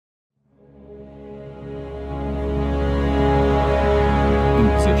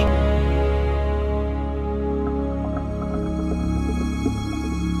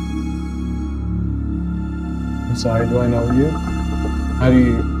sorry, do I know you? How do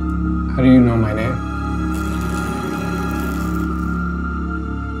you know my name?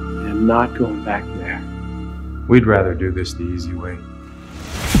 I'm not going back there. We'd rather do this the easy way.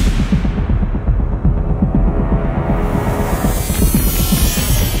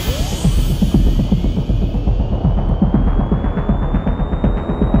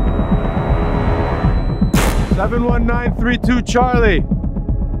 Seven 1932 Charlie.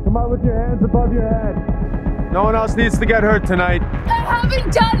 Come out with your hands above your head. No one else needs to get hurt tonight. I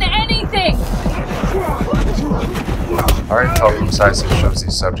haven't done anything! Our intel from SciSys shows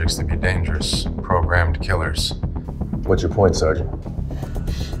these subjects to be dangerous, programmed killers. What's your point, Sergeant?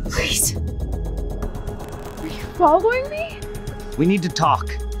 Please. Are you following me? We need to talk.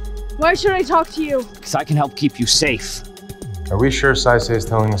 Why should I talk to you? Because I can help keep you safe. Are we sure SciSys is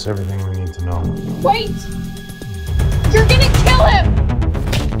telling us everything we need to know? Wait! You're gonna kill him!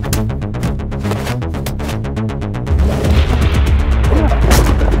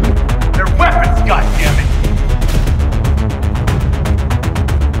 They're weapons, goddammit!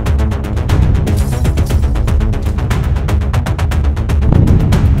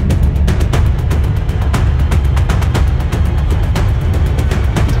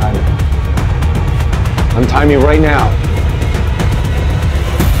 Untie me right now.